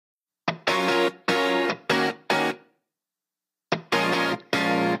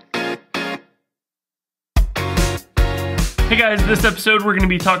Hey guys, this episode we're going to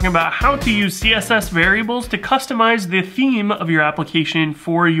be talking about how to use CSS variables to customize the theme of your application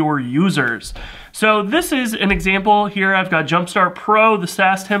for your users. So this is an example here. I've got Jumpstart Pro, the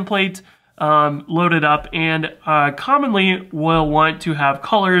Sass template loaded up, and commonly we'll want to have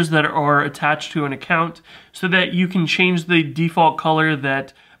colors that are attached to an account so that you can change the default color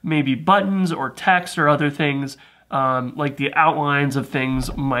that maybe buttons or text or other things like the outlines of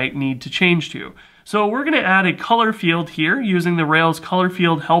things might need to change to. So we're going to add a color field here using the Rails color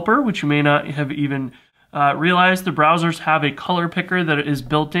field helper, which you may not have even realized. The browsers have a color picker that is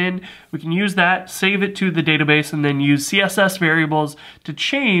built in. We can use that, save it to the database, and then use CSS variables to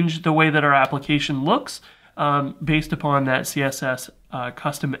change the way that our application looks based upon that CSS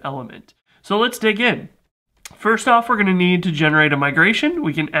custom element. So let's dig in. First off, we're going to need to generate a migration.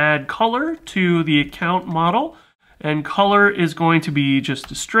 We can add color to the account model, and color is going to be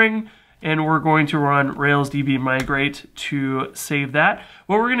just a string. And we're going to run Rails DB migrate to save that.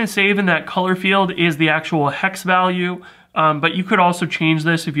 What we're going to save in that color field is the actual hex value, but you could also change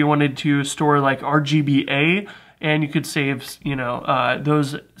this if you wanted to store like RGBA, and you could save,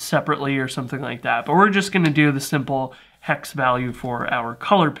 those separately or something like that. But we're just going to do the simple hex value for our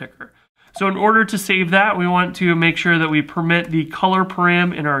color picker. So in order to save that, we want to make sure that we permit the color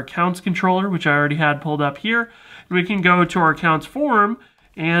param in our accounts controller, which I already had pulled up here. And we can go to our accounts form,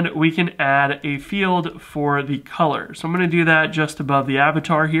 and we can add a field for the color. So I'm going to do that just above the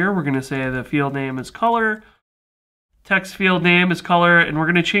avatar here. We're going to say the field name is color, text field name is color, and we're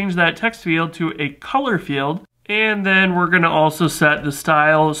going to change that text field to a color field. And then we're going to also set the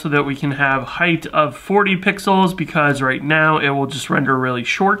style so that we can have height of 40 pixels, because right now it will just render really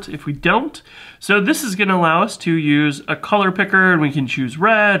short if we don't. So this is going to allow us to use a color picker, and we can choose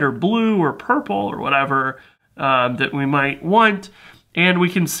red or blue or purple or whatever that we might want. And we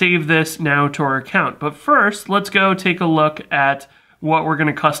can save this now to our account. But first, let's go take a look at what we're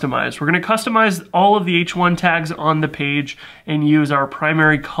going to customize. We're going to customize all of the H1 tags on the page and use our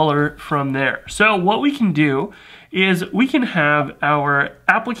primary color from there. So what we can do is we can have our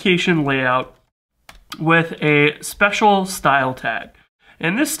application layout with a special style tag.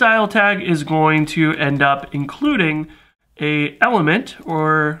 And this style tag is going to end up including a element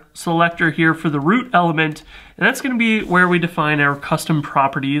or selector here for the root element, and that's going to be where we define our custom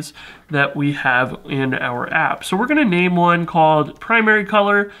properties that we have in our app. So we're going to name one called primary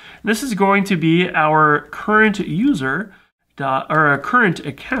color. This is going to be our current user or a current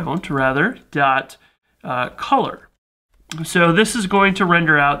account rather color. So this is going to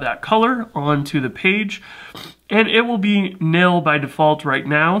render out that color onto the page, and it will be nil by default right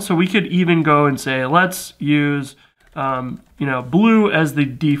now. So we could even go and say, let's use blue as the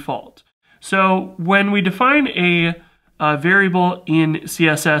default. So when we define a variable in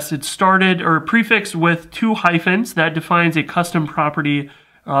CSS, it's started or prefixed with 2 hyphens. That defines a custom property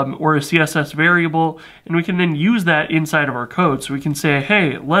or a CSS variable, and we can then use that inside of our code. So we can say,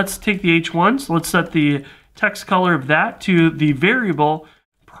 hey, let's take the H1, so let's set the text color of that to the variable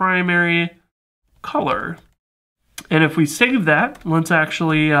primary color. And if we save that, let's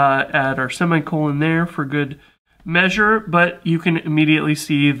actually add our semicolon there for good measure, but you can immediately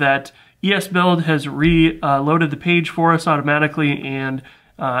see that ESBuild has reloaded the page for us automatically, and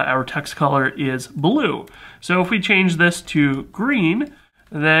our text color is blue. So if we change this to green,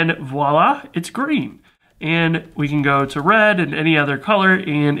 then voila, it's green. And we can go to red and any other color,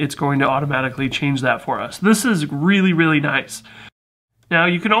 and it's going to automatically change that for us. This is really, really nice. Now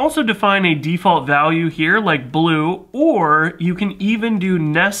you can also define a default value here like blue, or you can even do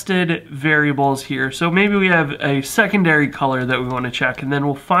nested variables here. So maybe we have a secondary color that we want to check, and then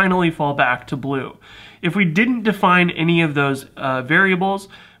we'll finally fall back to blue. If we didn't define any of those variables,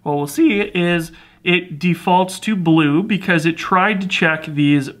 what we'll see is it defaults to blue because it tried to check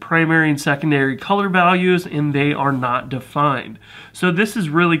these primary and secondary color values, and they are not defined. So this is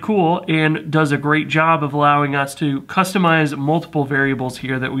really cool and does a great job of allowing us to customize multiple variables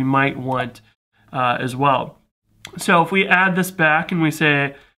here that we might want as well. So if we add this back and we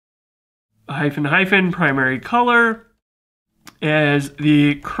say hyphen hyphen primary color as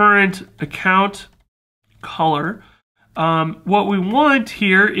the current account color, what we want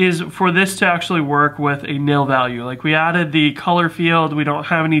here is for this to actually work with a nil value. Like we added the color field, we don't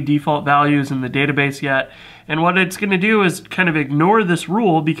have any default values in the database yet. And what it's going to do is kind of ignore this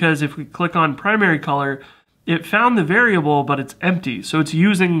rule, because if we click on primary color, it found the variable, but it's empty. So it's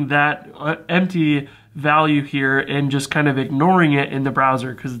using that empty value here and just kind of ignoring it in the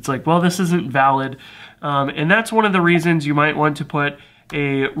browser, because it's like, well, this isn't valid. And that's one of the reasons you might want to put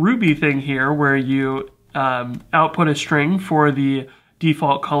a Ruby thing here where you output a string for the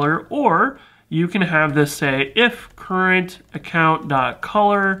default color, or you can have this say if current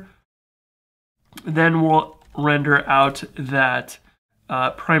account.color, then we'll render out that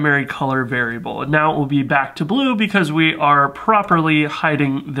primary color variable. And now it will be back to blue because we are properly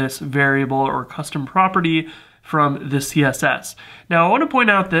hiding this variable or custom property from the CSS. Now I want to point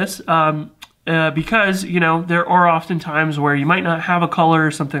out this because, you know, there are often times where you might not have a color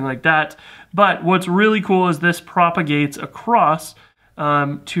or something like that, but what's really cool is this propagates across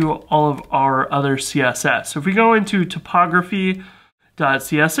to all of our other CSS. So if we go into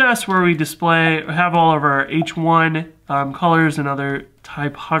topography.css, where we have all of our H1 colors and other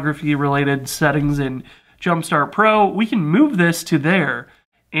typography related settings in Jumpstart Pro, we can move this to there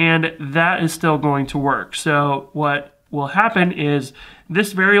and that is still going to work. So what will happen is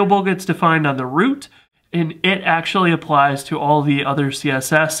this variable gets defined on the root and it actually applies to all the other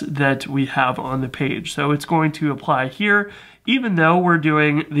CSS that we have on the page. So it's going to apply here, even though we're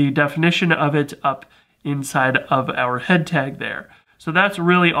doing the definition of it up inside of our head tag there. So that's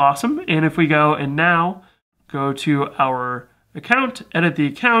really awesome. And if we go and now go to our account, edit the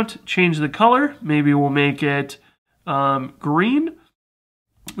account, change the color, maybe we'll make it green.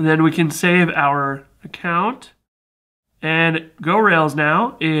 Then we can save our account. And GoRails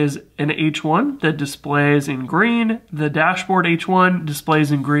now is an H1 that displays in green. The dashboard H1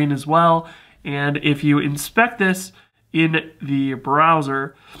 displays in green as well. And if you inspect this in the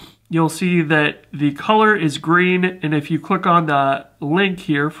browser, you'll see that the color is green. And if you click on the link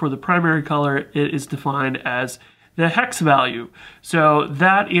here for the primary color, it is defined as the hex value. So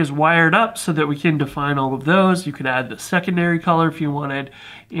that is wired up so that we can define all of those. You could add the secondary color if you wanted.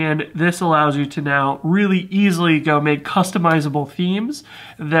 And this allows you to now really easily go make customizable themes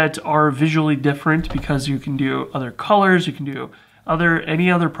that are visually different because you can do other colors, you can do any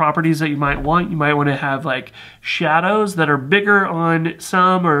other properties that you might want. You might want to have like shadows that are bigger on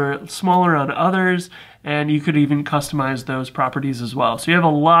some or smaller on others, and you could even customize those properties as well. So you have a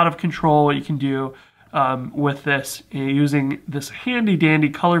lot of control what you can do with this using this handy dandy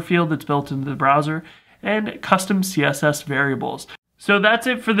color field that's built into the browser and custom CSS variables. So that's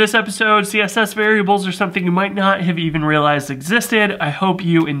it for this episode. CSS variables are something you might not have even realized existed. I hope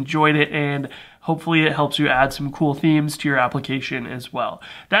you enjoyed it and hopefully it helps you add some cool themes to your application as well.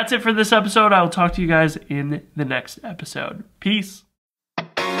 That's it for this episode. I will talk to you guys in the next episode. Peace.